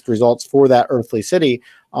and the best results for that earthly city,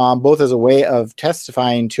 both as a way of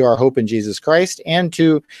testifying to our hope in Jesus Christ and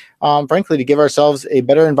to, frankly, to give ourselves a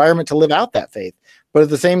better environment to live out that faith. But at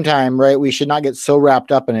the same time, right, we should not get so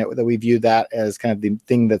wrapped up in it that we view that as kind of the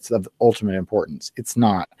thing that's of ultimate importance. It's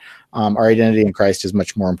not. Our identity in Christ is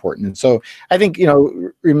much more important. And so I think,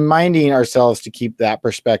 reminding ourselves to keep that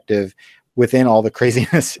perspective within all the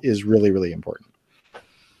craziness is really, really important.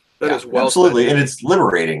 That is well absolutely. said. And it's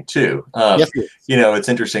liberating too. Yes, it is. It's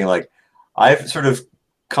interesting. Like, I've sort of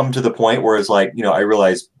come to the point where it's like, I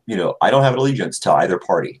realize, I don't have an allegiance to either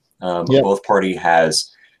party. Both party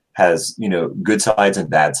has good sides and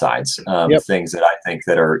bad sides, things that I think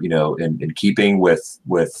that are, in keeping with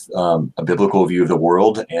a biblical view of the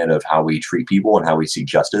world and of how we treat people and how we seek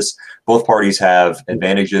justice. Both parties have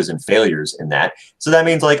advantages and failures in that. So that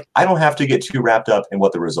means, like, I don't have to get too wrapped up in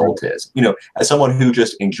what the result is. As someone who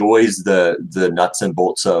just enjoys the nuts and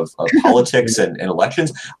bolts of politics and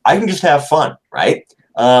elections, I can just have fun, right?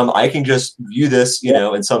 I can just view this,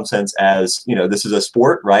 in some sense as, this is a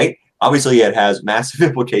sport, right? Obviously, it has massive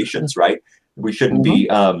implications, right? We shouldn't be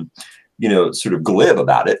sort of glib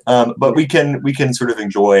about it. But we can sort of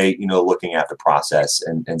enjoy, looking at the process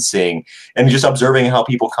and seeing and just observing how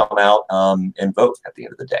people come out and vote at the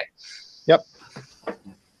end of the day. Yep.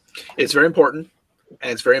 It's very important,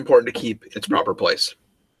 and it's very important to keep its proper place.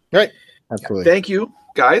 Right. Absolutely. Thank you,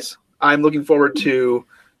 guys. I'm looking forward to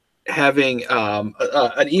having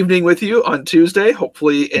an evening with you on Tuesday.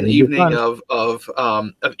 Hopefully, an evening of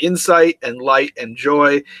insight and light and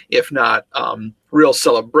joy, if not real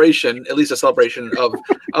celebration, at least a celebration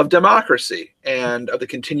of democracy and of the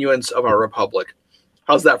continuance of our republic.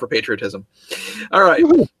 How's that for patriotism? All right.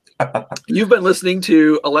 You've been listening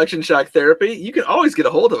to Election Shock Therapy. You can always get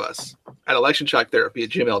a hold of us at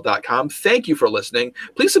electionshockTherapy@gmail.com. Thank you for listening.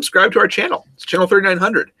 Please subscribe to our channel. It's channel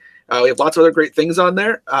 3900. We have lots of other great things on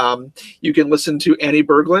there. You can listen to Annie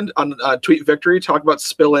Berglund on Tweet Victory talk about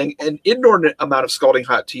spilling an inordinate amount of scalding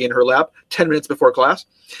hot tea in her lap 10 minutes before class.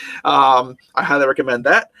 I highly recommend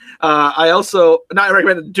that. I also not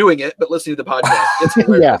recommend doing it, but listening to the podcast. It's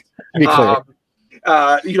hilarious. Yeah, be clear.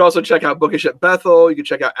 You can also check out Bookish at Bethel. You can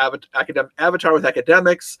check out Avatar with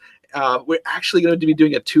Academics. We're actually going to be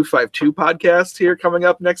doing a 252 podcast here coming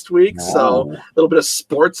up next week. Wow. So a little bit of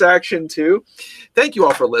sports action too. Thank you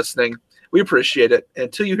all for listening. We appreciate it.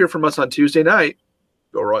 Until you hear from us on Tuesday night,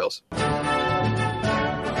 go Royals.